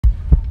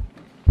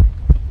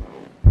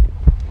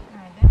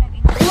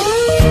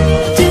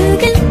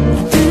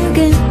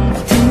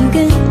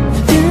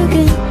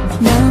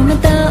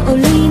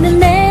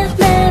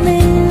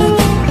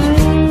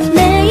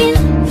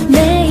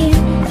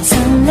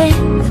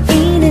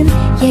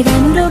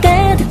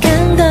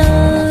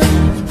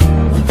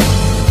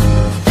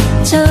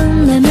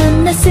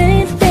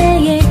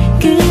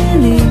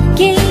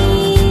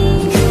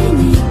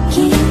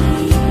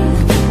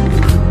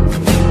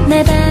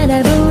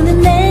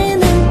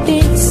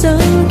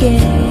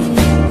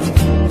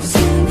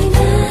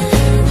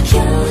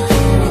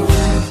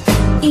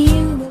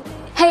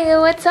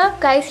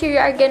guys, here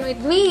you are again with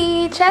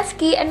me,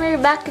 Chesky, and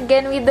we're back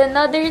again with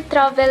another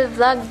travel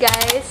vlog,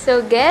 guys.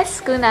 So,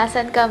 guess kung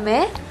nasan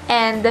kami,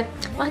 and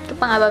bakit ko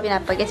pa nga ba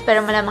pinapag-guess,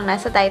 pero malamang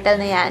nasa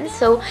title na yan.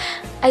 So,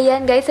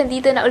 ayan guys,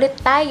 nandito na ulit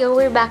tayo.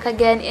 We're back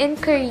again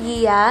in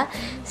Korea.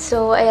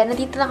 So, ayan,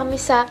 nandito na kami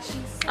sa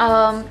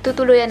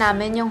tutuluyan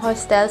namin yung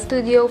hostel,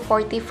 Studio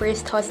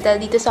 41st Hostel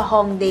dito sa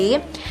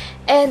Hongdae.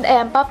 And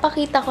ayan,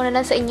 papakita ko na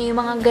lang sa inyo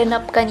yung mga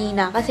ganap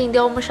kanina kasi hindi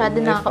ako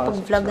masyado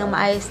nakakapag-vlog ng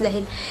maayos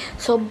dahil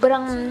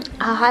sobrang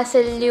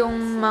hassle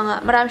yung mga,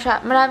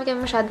 marami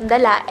kami masyadong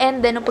dala, and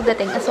then nung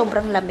pagdating,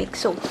 sobrang lamig.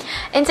 So,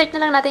 insert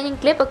na lang natin yung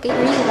clip. Okay,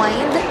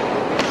 rewind.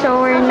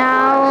 So, we're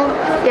now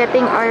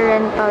getting our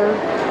rental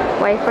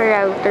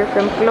Wi-Fi router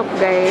from Klook,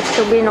 guys.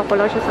 So,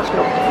 binukulo siya sa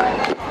Klook.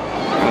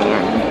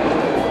 Ayan.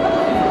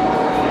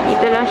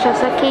 Dito lang siya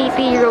sa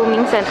KT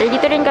Roaming Center.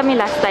 Dito rin kami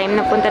last time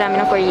napunta namin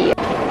ng Korea.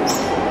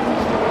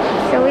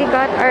 So, we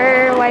got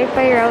our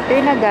Wi-Fi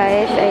router na,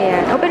 guys.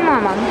 Ayan. Open mo,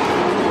 ma'am.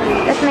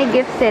 Tapos may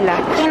gift sila.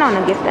 Sino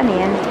nag-gift? Ano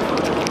yan?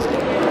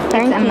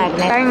 Parang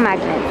magnet. Parang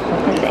magnet.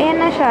 So,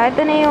 ayan na siya.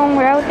 Ito na yung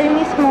router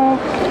mismo.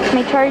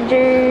 May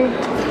charger.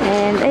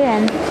 And,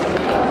 ayan.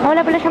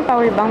 Wala pala siyang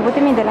power bank.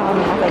 Buti may dala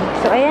kami. Okay.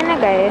 So, ayan na,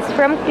 guys.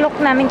 From Klook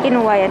namin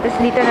kinuha yan. Tapos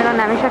dito na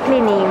lang namin siya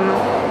cleaning.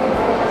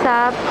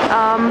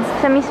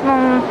 Sa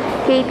mismong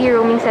KT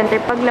Roaming Center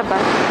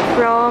paglabas.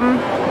 From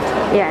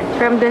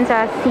dun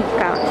sa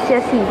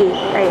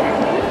Seagate. Ayan.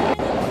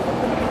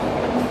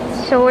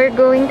 So, we're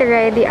going to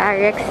ride the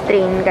RX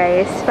train,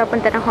 guys.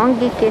 Papunta ng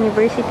Hongdae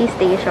University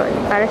Station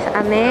para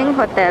sa aming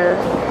hotel.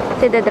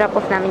 Kasi da-drop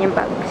off namin yung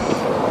bags.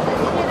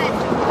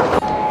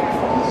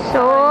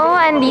 So,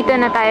 andito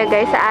na tayo,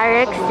 guys, sa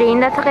RX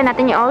train. Nasakyan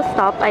natin yung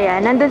all-stop.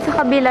 Ayan. Nandun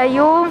sa kabila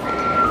yung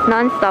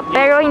non-stop.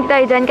 Pero hindi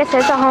tayo dyan kasi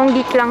sa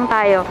Hongdae lang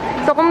tayo.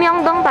 So, kung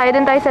Myeongdong tayo,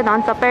 dun tayo sa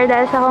non-stop. Pero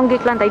dahil sa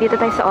Hongdae lang tayo, dito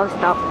tayo sa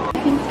all-stop.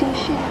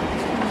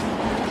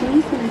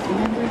 Please select the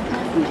number of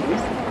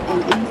passengers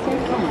and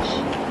insert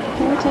cash.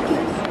 4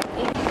 tickets.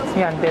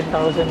 Yan, 10,000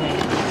 na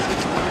yun.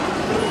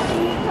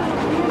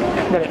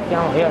 Dali,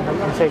 yan,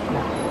 insert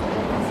na.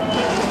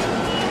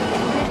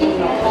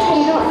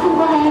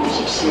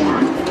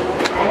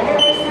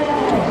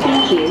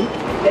 Thank you.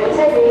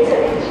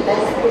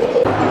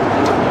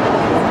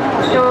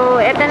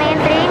 So, eto na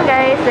yung train,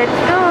 guys. Let's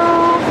go!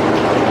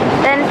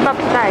 10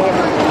 stops tayo.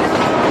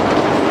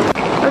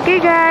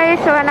 Okay, guys.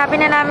 So,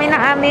 hanapin na namin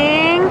ang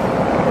aming...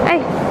 Ay,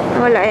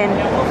 wala yan.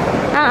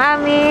 Ang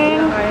aming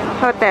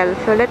hotel.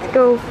 So, let's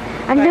go.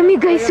 Ang dami,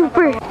 guys.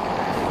 Super!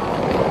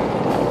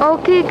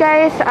 Okay,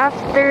 guys.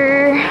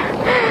 After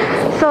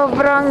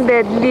sobrang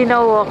deadly na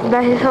walk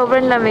dahil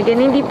sobrang lamig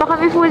and hindi pa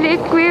kami fully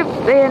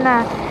equipped. Ayan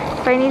na.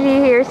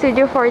 Finally, here.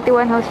 Studio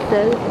 41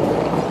 Hostel.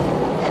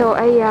 So,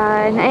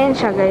 ayan. Ayan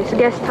siya, guys.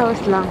 Guest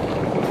house lang.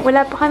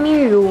 Wala pa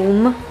kami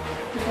room.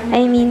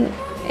 I mean,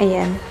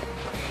 ayan.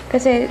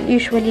 Kasi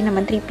usually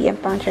naman 3 PM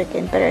pang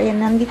check-in. Pero ayan,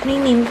 nandito na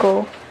yung name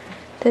ko.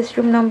 Tapos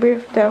room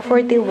number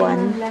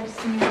 41.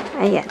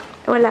 Ayan.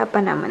 Wala pa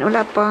naman.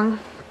 Wala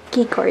pang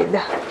keycard.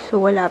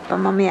 So, wala pa.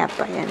 Mamaya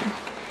pa. Ayan.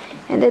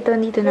 And ito,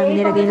 dito namin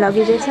nilagay yung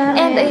luggages namin.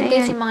 And ayun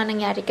guys, yung mga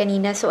nangyari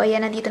kanina. So,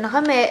 ayan, nandito na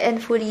kami. And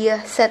fully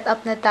set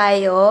up na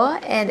tayo.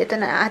 And ito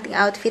na ang ating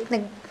outfit.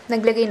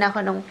 Naglagay na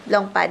ako ng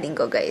long padding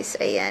ko, guys.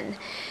 Ayan.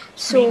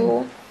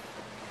 So,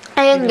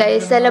 ayan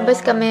guys. Sa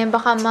labas kami.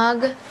 Baka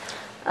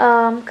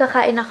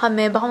kakain na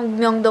kami. Baka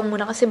mag-Myeongdong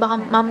muna kasi baka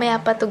mamaya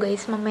pa to,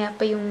 guys. Mamaya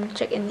pa yung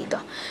check-in dito.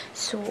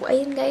 So,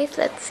 ayun guys.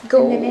 Let's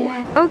go.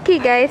 Okay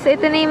guys. So,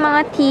 ito na yung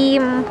mga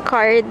team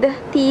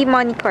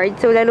money card.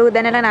 So,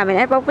 laloadan na lang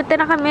namin. At papunta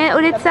na kami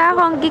ulit sa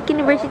Hongdae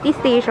University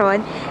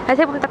Station.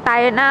 Kasi punta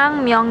tayo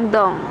ng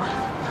Myeongdong.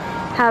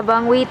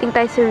 Habang waiting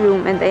tayo sa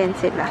room. And ayan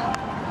sila.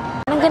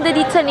 Ang ganda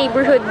dito sa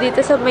neighborhood. Dito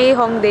sa may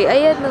Hongdae.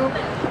 Ayan no.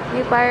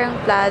 May parang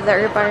plaza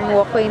or parang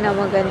walkway na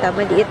maganda.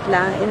 Maliit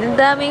lang. And ang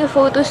daming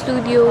photo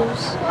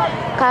studios,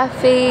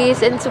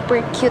 cafes, and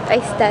super cute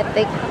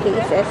aesthetic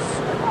places.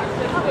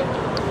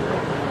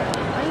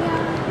 Ayan.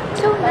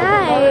 So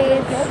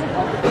nice!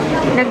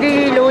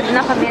 Nag-reload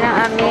na kami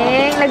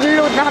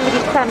nag-load na kami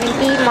dito sa aming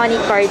T-Money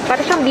card.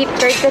 Para siyang beep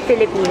card sa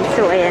Philippines.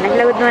 So ayan,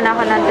 nag-load muna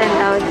ako ng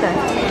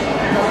 10,000.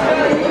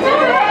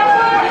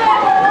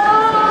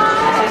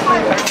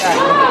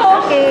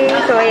 Okay,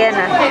 so ayan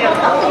na.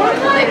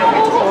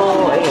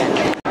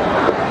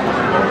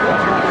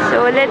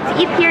 So, let's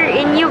eat here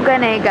in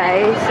Yugane,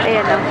 guys.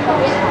 Ayan o.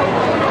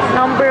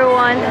 Number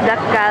 1,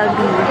 Duck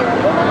Galbi.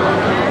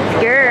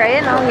 Here,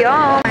 ayan o.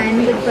 Yum!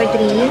 Good for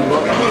 3.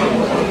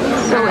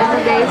 So, ito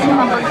guys, yung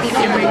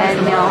mapagpipilihan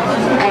nyo.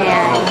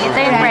 Ayan. Ito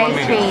yung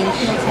price range.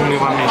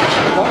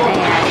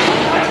 Ayan.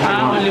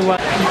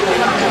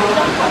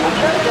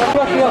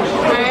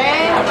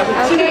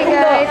 Okay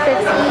guys,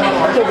 let's eat.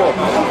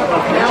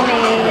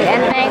 Yummy.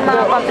 And may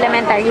mga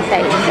complimentary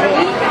sides.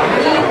 Ayan.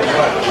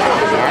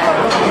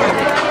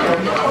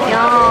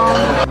 Yum.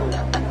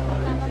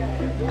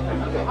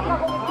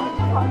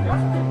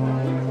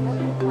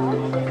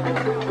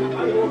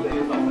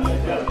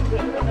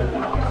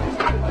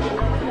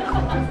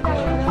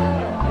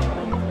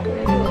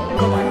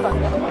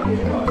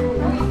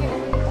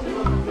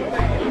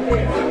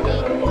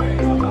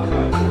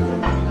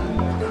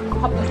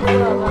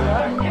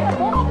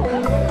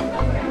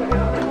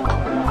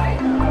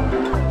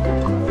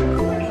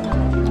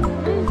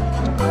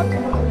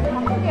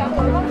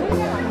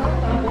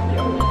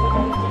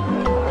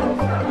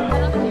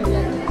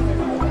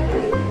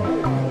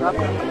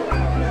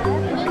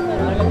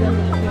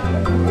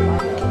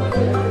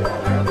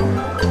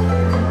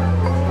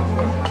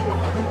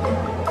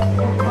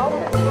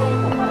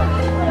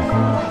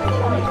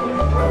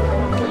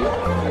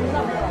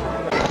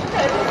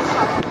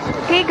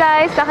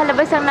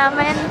 kakalabas lang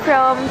namin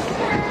from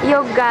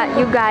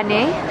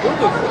Yugane.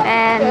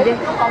 And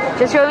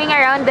just roaming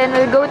around. Then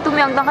we'll go to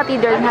Myeongdong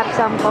Cathedral and have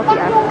some coffee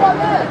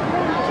after.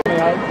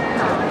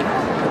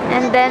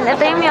 And then,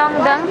 ito yung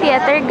Myeongdong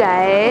Theater,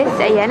 guys.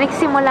 Ayan,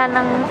 nagsimula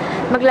ng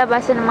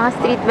maglabasan ng mga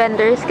street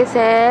vendors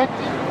kasi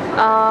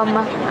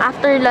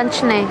after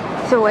lunch na eh.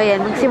 So,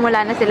 ayan,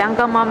 magsimula na sila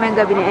hanggang mamayang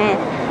gabi na.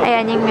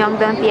 Ayan yung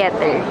Myeongdong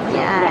Theater.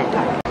 Ayan.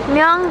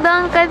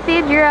 Myeongdong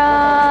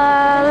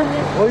Cathedral!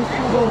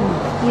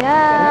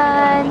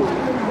 Ayan!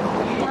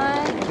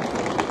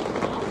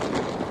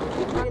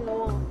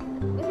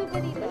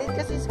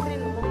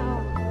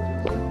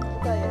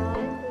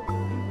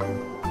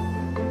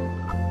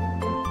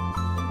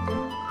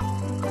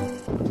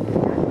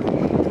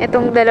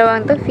 Itong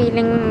dalawang to,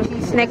 feeling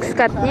next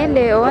cut niya,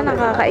 Leo,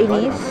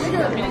 nakakainis.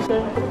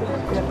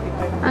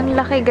 Ang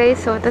laki,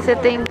 guys, oh. Tapos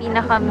ito yung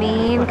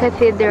pinaka-main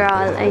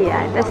cathedral.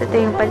 Ayan. Tapos ito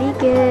yung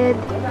paligid.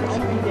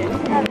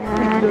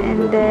 Ayan.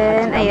 And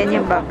then, ayan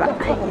yung baba.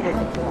 Ayan.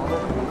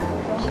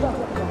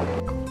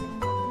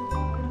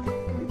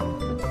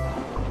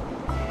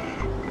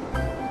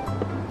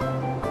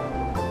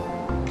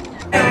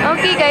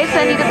 Okay, guys.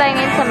 So, dito tayo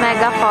ngayon sa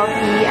Mega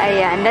Coffee.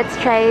 Ayan. Let's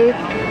try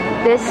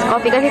this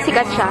coffee kasi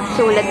sikat siya.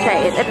 So, let's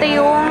try it. Ito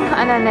yung,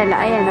 ano nila,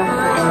 ayan o.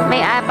 May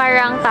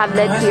parang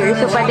tablet here.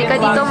 So, pwede ka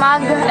dito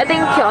ito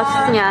yung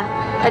kiosk niya.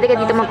 Pwede ka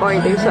dito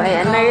mag-order. So,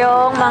 ayan.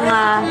 Mayroong mga,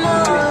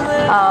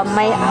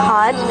 may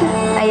hot.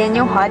 Ayan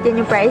yung hot. Yan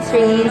yung price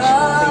range.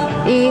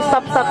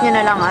 I-stop nyo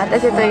na lang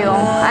Tapos ito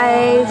yung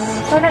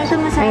ice.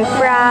 May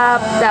frap.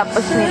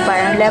 Tapos may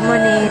parang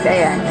lemonade.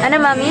 Ayan. Ano,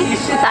 mami?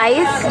 Sa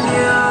ice?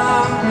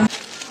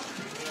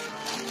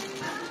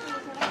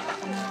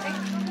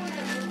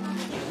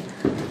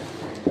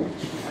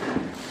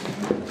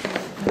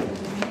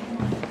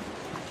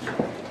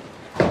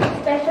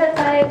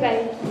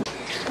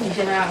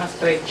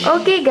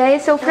 Okay,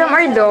 guys. So, from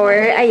our door,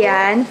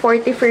 ayan,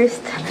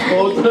 41st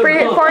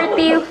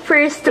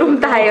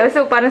room tayo.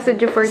 So, parang sa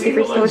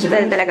 41st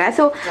hostel talaga.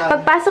 So,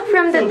 pagpasok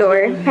from the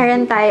door,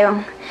 meron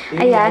tayong,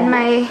 ayan,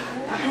 may,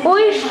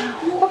 uy,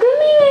 huwag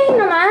may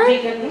naman.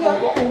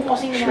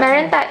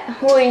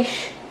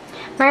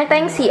 Meron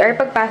tayong CR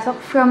pagpasok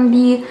from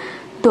the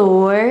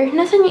door.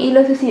 Nasaan yung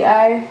ilaw sa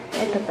CR?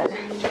 Ito pala.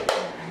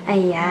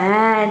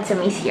 Ayan. So,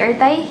 may CR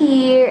tayo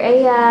here.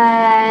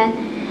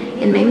 Ayan.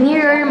 And may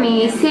mirror,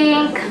 may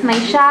sink,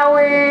 may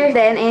shower.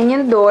 Then, ayan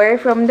yung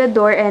door, from the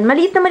door. And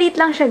maliit na maliit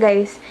lang siya,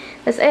 guys.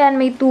 Tapos, ayan,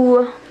 may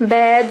 2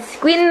 beds.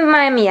 Queen,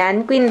 ma'am,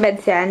 yan. Queen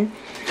beds yan.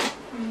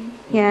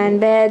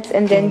 Yan, beds.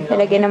 And then,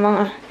 talagyan ng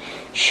mga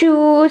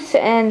shoes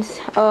and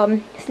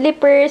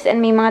slippers. And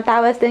may mga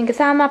towels din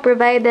kasama.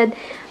 Provided,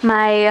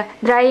 may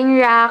drying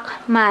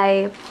rack,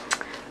 may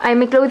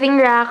clothing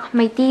rack,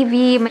 may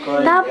TV.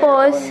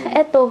 Tapos,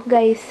 eto,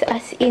 guys,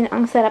 as in,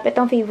 ang sarap.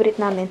 Itong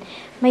favorite namin.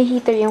 May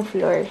heater yung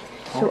floor.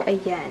 So,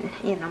 ayan.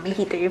 Ayan o, may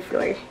heater yung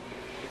floor.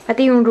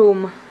 Pati yung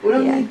room.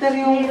 Walang heater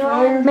yung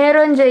floor.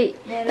 Meron, Jay.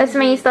 Tapos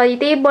may study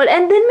table.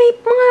 And then may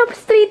mga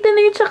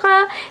straightener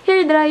tsaka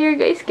hair dryer,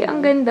 guys. Kaya ang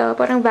ganda.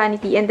 Parang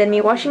vanity. And then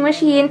may washing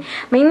machine.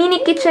 May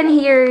mini kitchen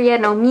here.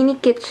 Yan o, mini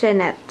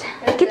kitchenette.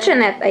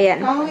 Kitchenette,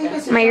 ayan.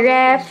 May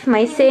ref,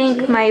 may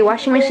sink, may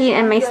washing machine,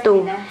 and may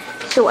stove.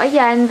 So,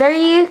 ayan,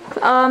 very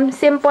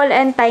simple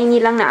and tiny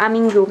lang na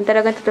aming room.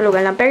 Talagang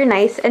tutulugan lang. Pero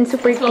nice and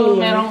super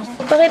clean.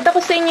 Pakita ko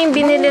sa inyo yung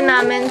binili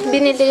namin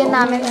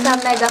sa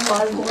Mega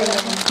Coffee.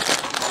 Ayan.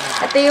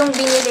 Ito yung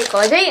binili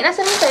ko. Jay,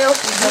 nasa mo sa'yo?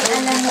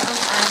 Alam mo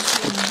ang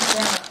asin.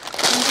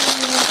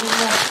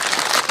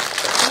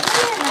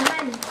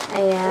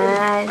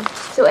 Ayan.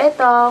 So,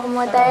 ito,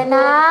 kumuha tayo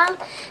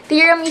ng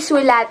tiramisu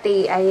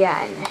latte.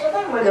 Ayan.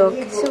 Look,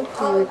 so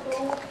cute.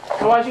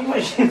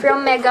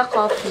 From Mega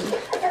Coffee.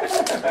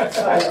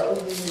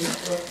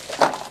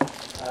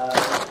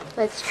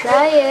 Let's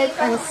try it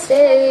and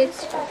sit.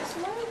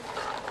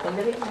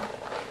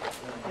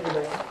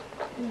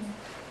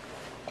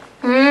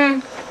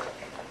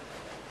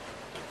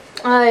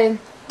 Ay.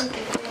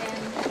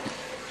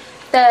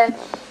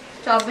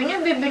 Sabi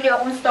niya, bibili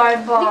akong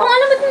Starbucks. Hindi ko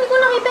alam ba't hindi ko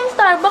nakita yung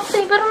Starbucks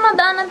eh. Pero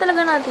nadaanan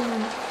talaga natin.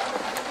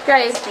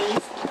 Try it.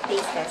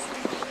 Taste test.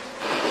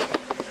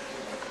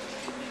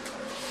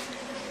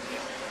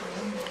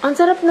 Ang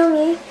sarap nung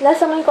eh.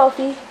 Lasa mo yung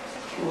coffee.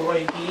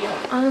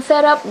 Ang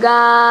sarap,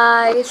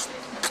 guys.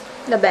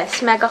 The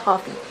best. Mega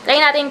Coffee.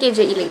 Try natin yung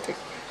KJE later.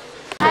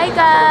 Hi,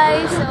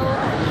 guys. So,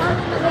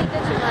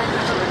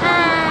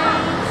 hi.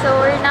 So,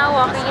 we're now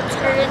walking. It's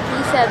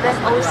currently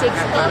 7:06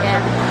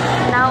 p.m.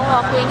 Now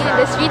walking in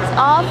the streets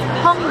of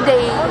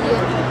Hongdae.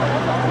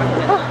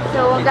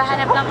 So,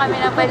 maghahanap lang kami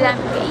ng pwedeng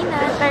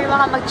kainan pero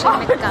baka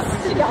mag-chimit kami.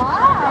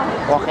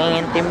 Walking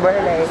in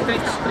Timberlake.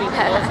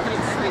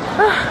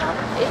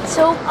 It's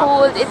so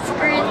cold. It's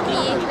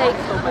currently like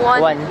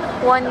 1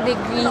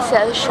 degree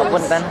Celsius.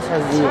 Papunta na sa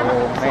 0.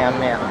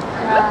 Maya-maya.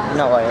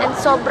 No, And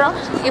sobrang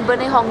iba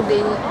na yung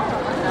Hongdae.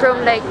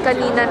 From like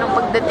kanina nung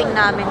pagdating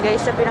namin,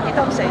 guys, na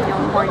pinakita ko sa inyo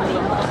yung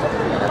morning.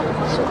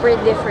 Super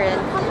different.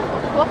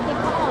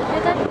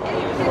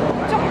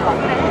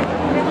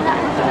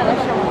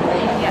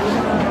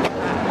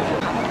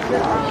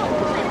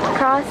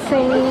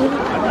 Crossing.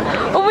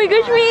 Oh my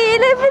gosh, may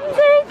 11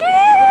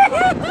 seconds!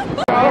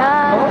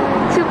 Ayan.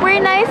 Super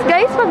nice,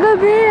 guys,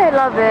 paggabi. I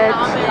love it.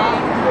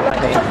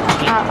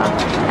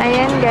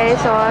 Ayan, guys.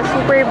 So,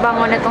 super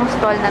bango na tong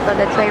stall na to.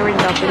 That's why we're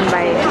dropping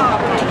by it.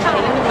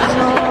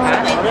 So,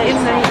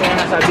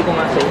 Sabi ko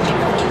nga sa'yo.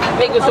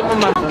 May gusto mo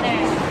ma...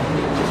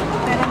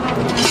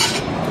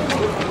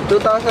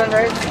 2,000,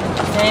 right?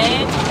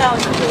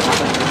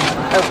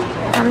 10,000.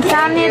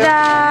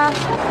 감사합니다.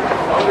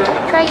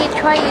 Try it,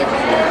 try it.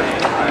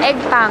 Egg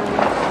pang.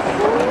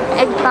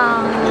 Egg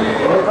pang.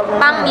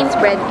 Pang means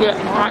bread. Yeah.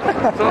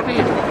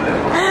 Sorry.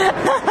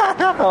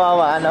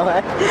 Kawawa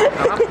naman.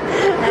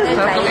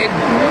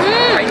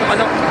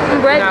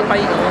 Bread.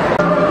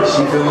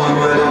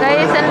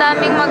 Guys, ang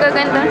daming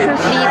magagandang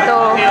shoes dito.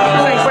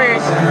 Super.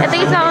 Ito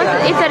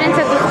isa rin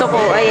sa gusto ko.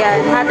 Ayan.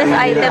 Hottest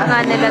item nga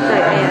nila to.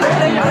 Ayan.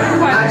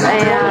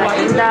 Ayan.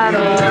 Ang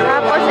dami.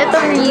 Tapos,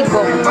 itong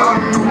Reebok.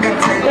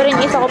 Ito rin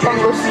isa ko pang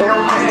gusto.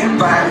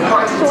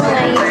 So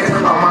nice.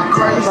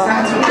 Diba?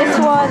 This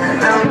one.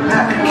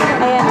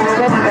 Ayan.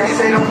 Ganda.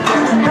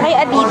 Ay,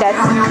 Adidas.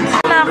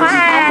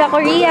 Nasa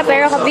Korea,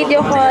 pero ka-video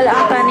call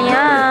ang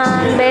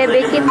kaniyang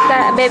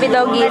baby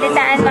doggy.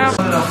 Balitaan mo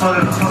ako.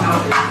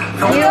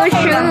 New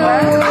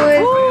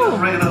shoes!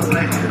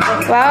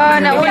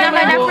 Wow, nauna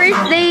ka na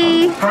first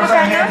day!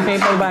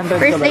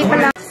 First day pa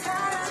lang.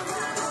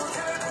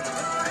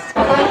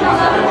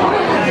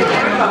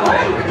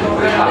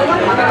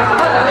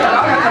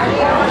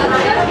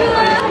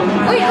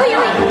 Uy, uy,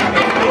 uy!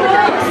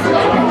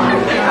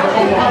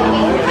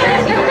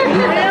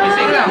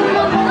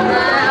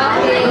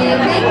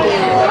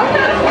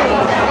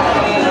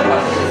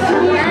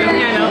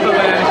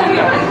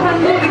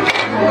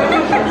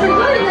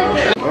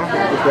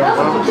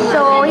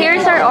 So,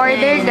 here's our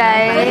order,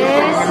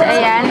 guys.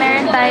 Ayan,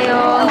 meron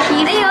tayong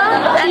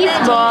cheese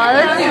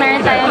balls,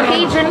 meron tayong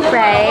Cajun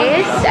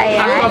fries,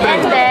 ayan,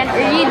 and then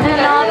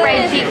original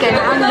fried chicken.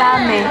 Ang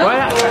dami.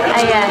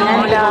 Ayan,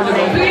 ang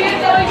dami.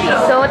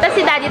 So, tas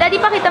si Daddy. Daddy,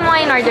 pakita mo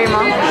nga yung order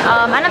mo.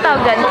 Ano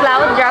tawag dyan?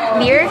 Cloud draft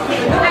beer.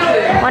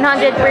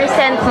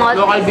 100% malt.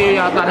 Local beer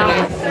yata na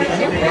yun.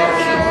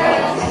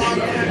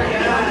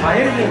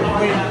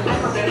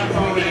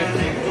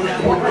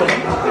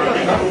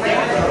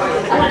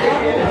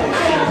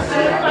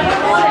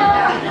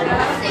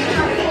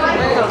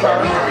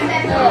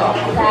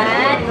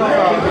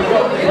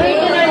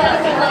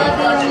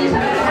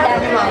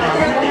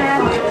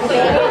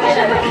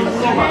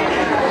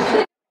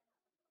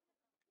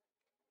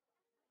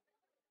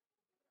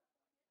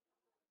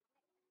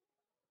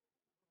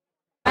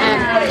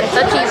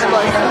 Ito cheese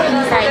balls.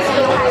 Size.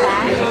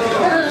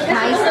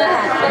 Nice.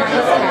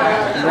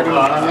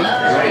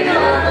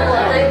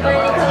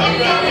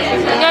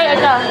 Okay,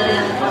 ito.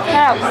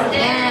 Sarap.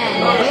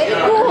 Very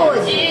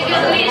good.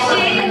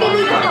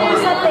 Hindi ka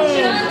kausap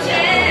eh.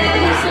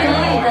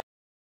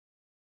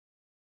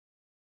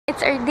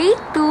 It's our day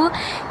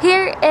 2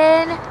 here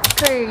in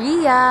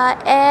Korea.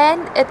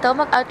 And ito,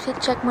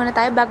 mag-outfit check muna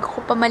tayo bago ko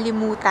pa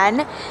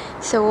malimutan.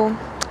 So,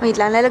 wait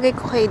lang, lalagay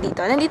ko kayo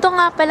dito. Nandito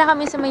nga pala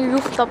kami sa may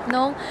rooftop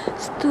ng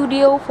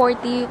Studio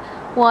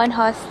 41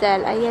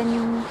 Hostel. Ayan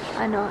yung,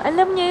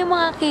 alam niyo yung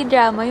mga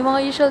K-drama, yung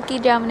mga usual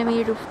K-drama na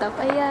may rooftop.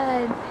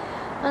 Ayan.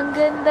 Ang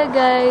ganda,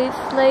 guys.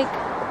 Like,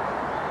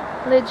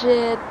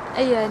 legit.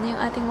 Ayan, yung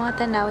ating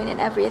mga tanawin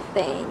and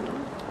everything.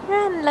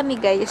 Ayan,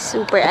 lamig, guys.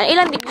 Super.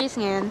 Ilang degrees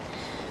ngayon?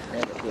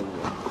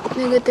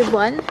 Negative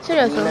 1?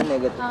 Seryoso?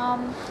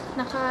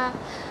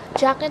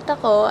 Naka-jacket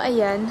ako,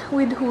 ayan,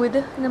 with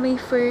hood na may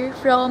fur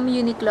from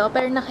Uniqlo.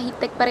 Pero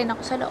naka-heat-tech pa rin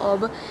ako sa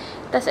loob.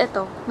 Tapos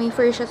ito, may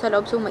fur siya sa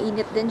loob, so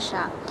mainit din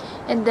siya.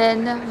 And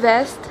then,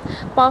 vest,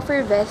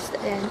 puffer vest.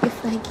 Ayan,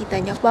 if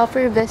nakikita nyo,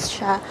 puffer vest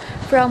siya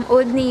from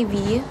Old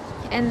Navy.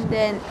 And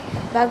then,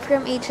 bag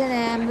from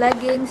H&M,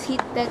 leggings,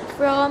 heat-tech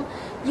from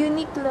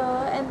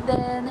Uniqlo. And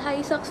then,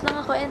 high socks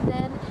lang ako. And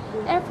then,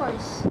 Air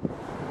Force.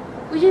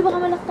 Uy, baka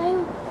malak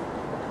tayo.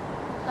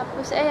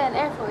 Tapos, ayan,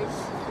 Air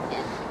Force.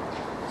 Ayan.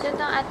 So,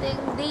 ito ang ating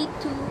day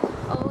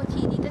 2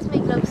 OOTD. Tapos,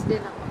 may gloves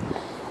din ako.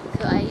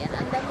 So, ayan.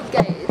 Ang dami,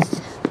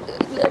 guys.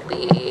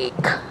 Labig.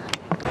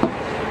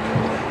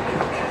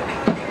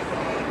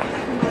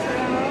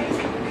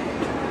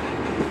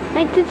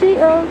 Ay, today,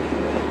 oh.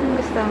 Ang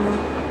gusto mo?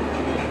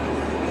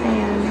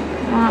 Ayan.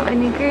 Mga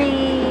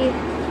onigiri.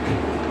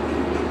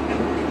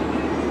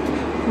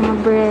 Mga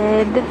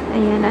bread.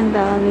 Ayan, ang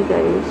dami,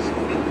 guys.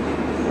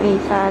 May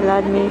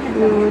salad, may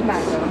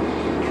fruits,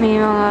 may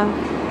mga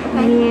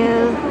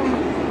meal,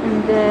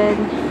 and then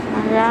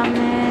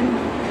ramen,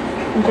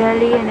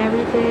 jelly, and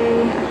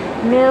everything.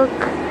 Milk.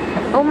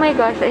 Oh my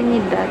gosh, I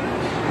need that.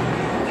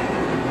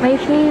 My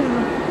fave.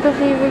 Ito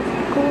favorite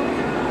ko.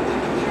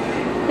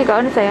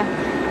 Ikaw, ano sa'yo?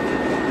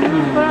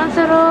 Parang ang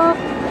sarap.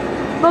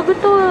 Bago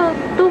to,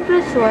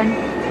 2+1. 2+1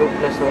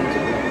 siguro.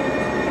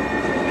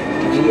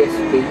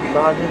 GSP.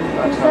 Baka din.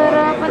 Ang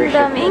sarap, ang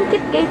dami. Ang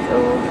cute, guys.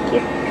 Oh,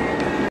 cute.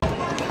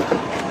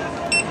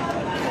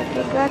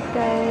 God,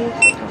 guys.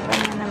 Ito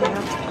pa na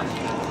milk.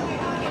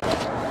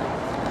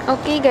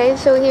 Okay guys,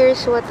 so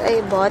here's what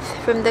I bought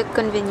from the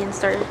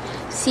convenience store.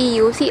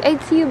 CU. I'd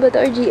CU ba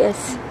or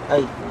GS?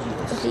 Ay,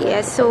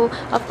 GS. So,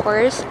 of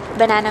course,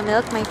 banana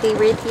milk, my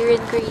favorite here in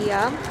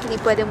Korea. Hindi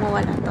pwede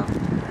mawala to.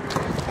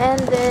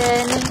 And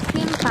then,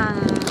 cream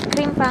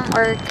pang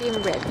or cream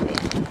bread.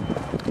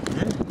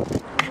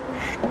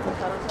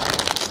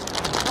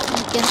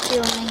 You can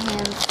feel my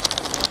hands.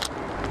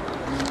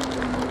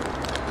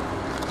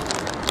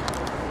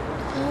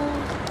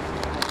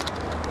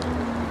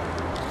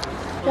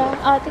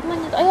 Tikman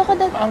nyo to. Ayoko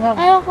dad.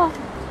 Ayoko.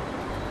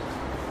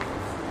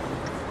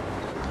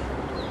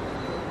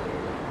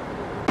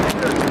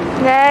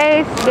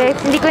 Guys,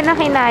 hindi ko na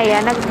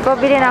kinaya.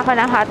 Nagpabili na ako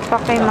ng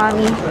hotpock kay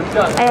mommy.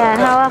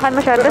 Ayan, hawakan mo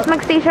siya. Tapos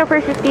magstay siya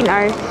for 15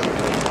 hours.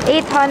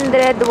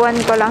 801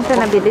 ko lang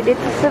siya nabili.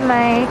 Dito sa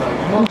may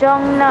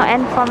Myeongdong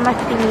and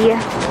Pharmacy.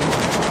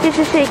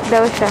 Shake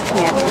daw siya.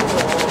 Ayan.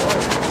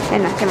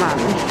 Ayan na si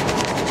mommy.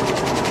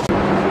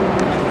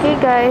 Okay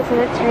guys,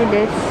 let's try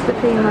this. The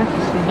famous.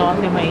 Ito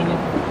kasi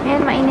mainit. Ayan,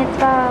 mainit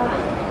pa.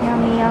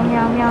 Yummy, yum,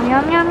 yum, yum,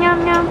 yum, yum, yum,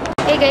 yum.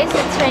 Okay guys,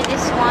 let's try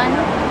this one.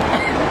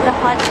 The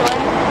hot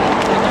one.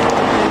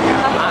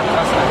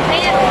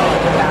 Ayan.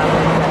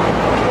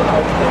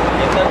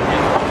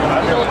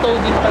 Ito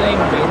din pala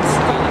yung beans.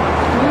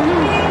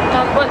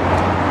 Tapos,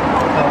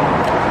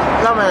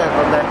 Laman na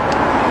ito, dad.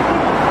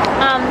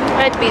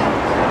 red bean.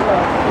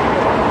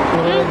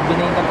 Red bean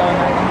yung katawan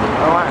natin.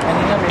 Oo.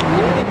 Kanina red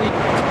bean din eh.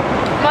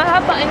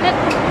 Mahaba, init.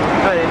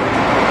 Ay.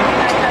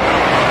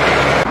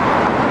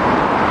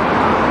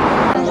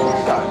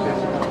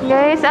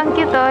 Guys, ang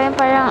cute oh. Yung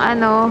parang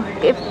ano,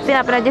 if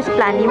pinapanood yung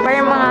plan, yung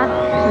parang mga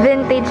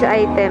vintage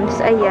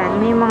items. Ayan,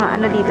 may mga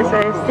ano dito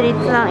sa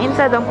streets ng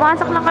Insadong.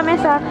 Pumasok na kami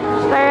sa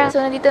parang... So,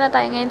 nandito na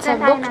tayo ngayon sa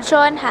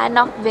Bukchon,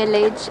 Hanok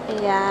Village.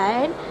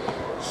 Ayan.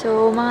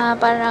 So, mga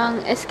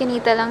parang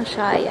eskinita lang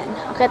siya. Ayan.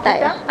 Okay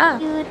tayo. Ah.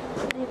 Cute.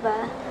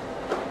 Diba?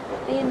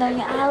 Ayun na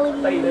yung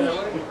alley.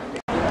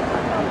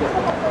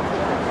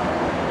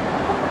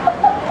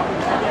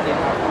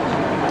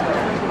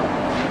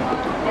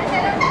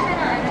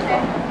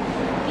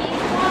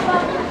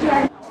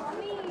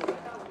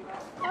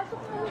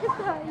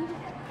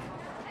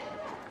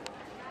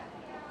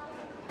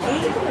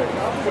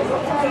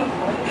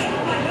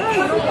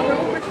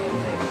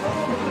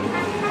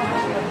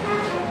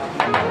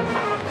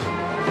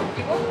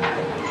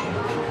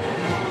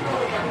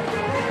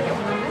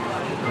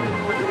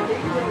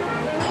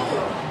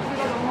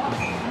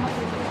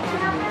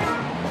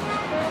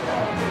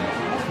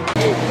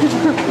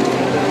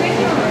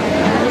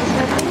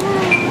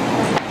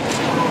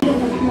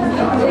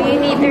 So you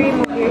need to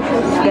remove your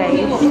shoes,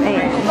 guys.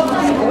 Ayan.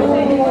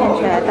 Ayan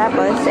siya.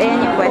 Tapos,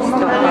 ayan yung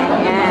pwesto.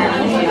 Ayan.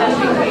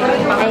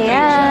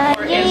 Ayan.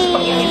 Yay!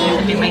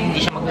 Hindi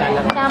siya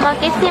maglalaro. Tama,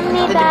 kisim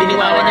nita.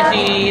 Biniwanan niya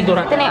si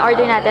Duran. Ito na yung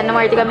order natin.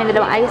 Namorder kami na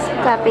dalawang iced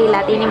cafe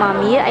latte ni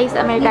Mommy. Iced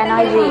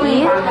Americano kay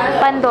J.E.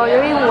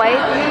 Pandoro yung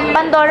white.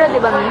 Pandoro, di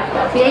ba, Mi?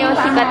 Yun yung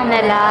sikat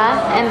nila.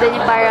 And then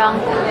yung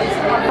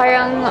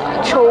parang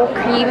cho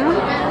cream.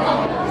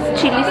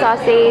 Chili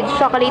sausage,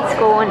 chocolate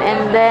scone,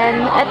 and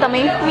then, eto,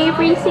 may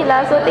free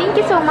sila. So, thank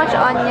you so much,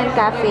 Onion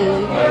Cafe.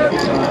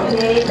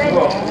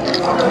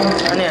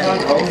 Ano yan?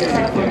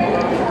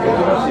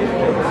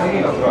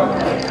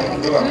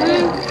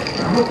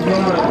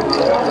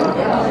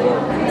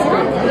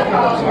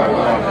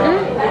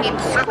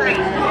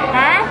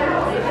 Ha?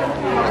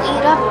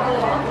 Hirap.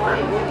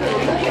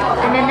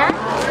 Ano na?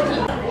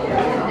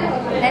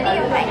 Dali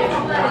yung kain.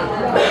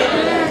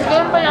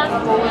 Ganyan pa lang.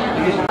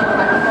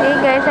 Hey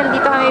guys,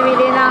 nandito kami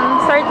bili ng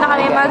start na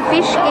kami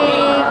mag-fish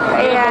cake.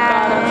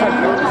 Ayan.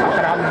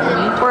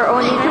 For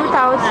only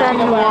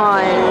 2,000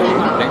 won.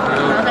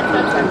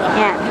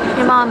 Ayan.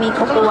 Yung mommy,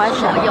 kukuha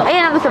siya.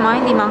 Ayan ang gusto mo,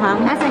 hindi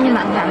manghang. Asan yung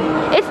manghang?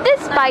 Is this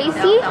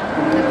spicy?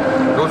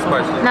 No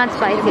spicy. Not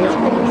spicy, it's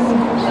spicy.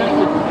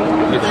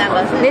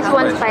 This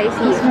one's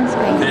spicy. This one's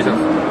spicy.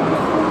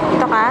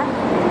 Ito ka?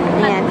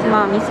 Ayan, si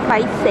mommy,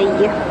 spicy.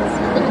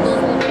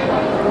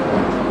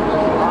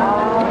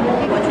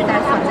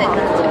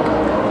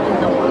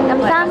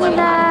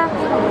 감사합니다.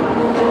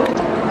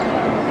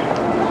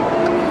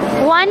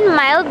 One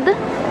mild.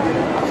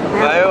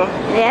 Bayo.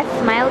 Yes,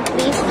 mild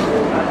please.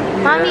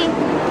 Mommy.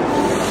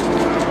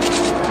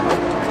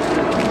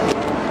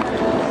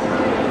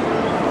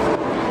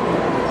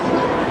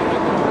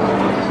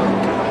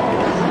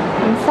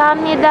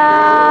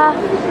 감사합니다.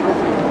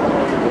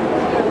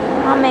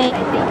 Mommy.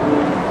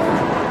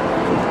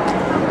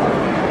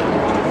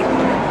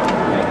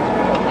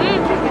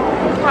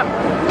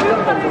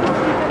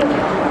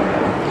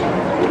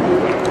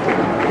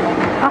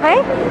 Okay?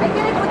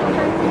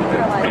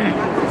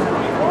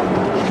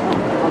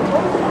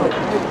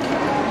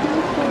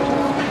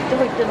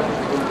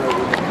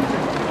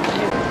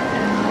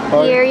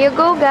 Here you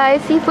go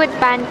guys, seafood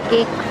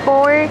pancake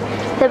for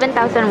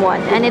 7,000 won.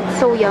 And it's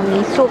so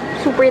yummy. So,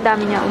 super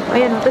dami niya.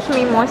 Ayan, tapos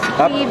may mga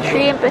squid,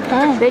 shrimp,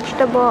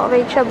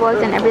 vegetables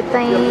and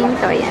everything.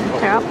 So, ayan,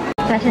 sarap.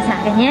 Kasya sa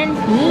akin yan.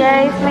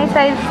 Guys, may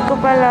size ko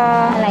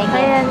pala. I like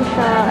it. Ayan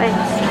siya. Ay,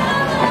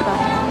 ito.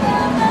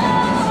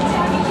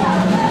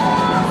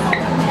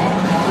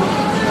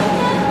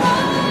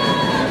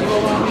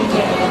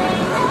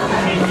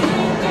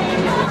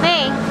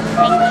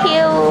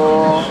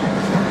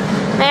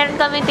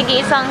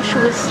 tig-isang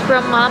shoes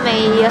from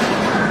Mamay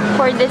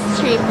for this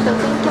trip. So,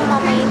 thank you,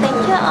 Mamay.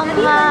 Thank you,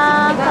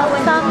 Amma.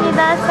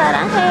 Kamsahamnida.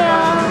 Saranghayo.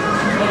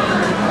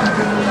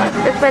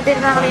 Tapos pwede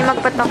na kami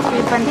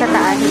magpatok-tripan sa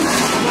taas.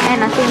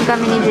 Ayan, same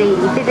kami ni Jay.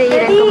 Si Jay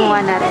rin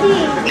kumuha na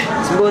rin.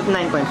 Smooth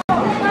 9.5.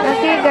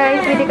 Okay guys,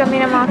 bili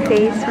kami ng mga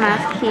face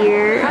mask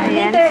here.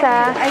 Ayan,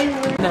 sa...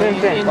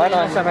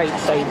 Sa right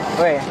side.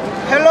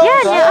 Hello!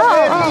 Yan, yan.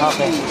 Oo.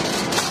 Okay.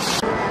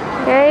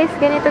 Guys,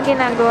 ganito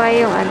ginagawa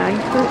yung ano,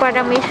 yung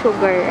parang may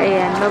sugar.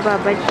 Ayan,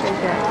 bababad siya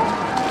dyan.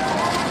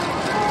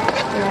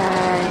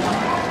 Ayan.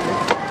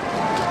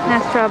 Na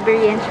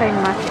strawberry and shine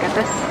mask.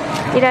 Tapos,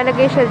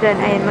 ilalagay siya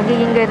dyan. Ayan,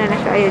 magiging gano'n na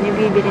siya. Ayan, yung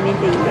bibili ni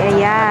Jay.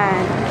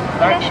 Ayan.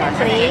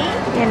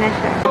 Yan na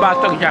siya.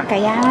 Batag siya.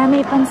 Kaya nga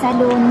may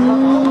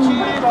pansaloni.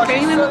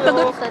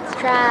 Let's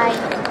try.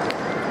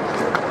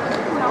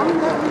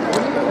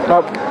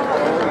 Top.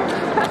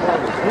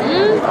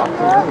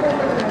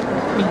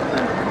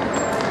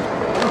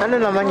 Ano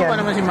naman yan?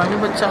 Ano naman si Mami?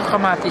 Ba't sa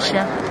kamatis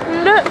siya?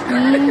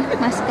 Hindi.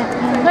 Maskat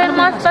yan. Kaya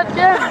maskat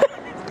siya.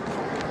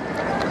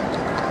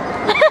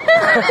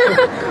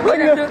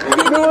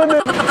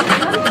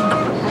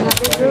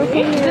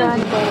 Okay,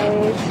 guys.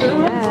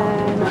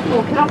 Ayan.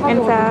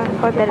 And sa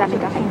hotel lang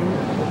kami.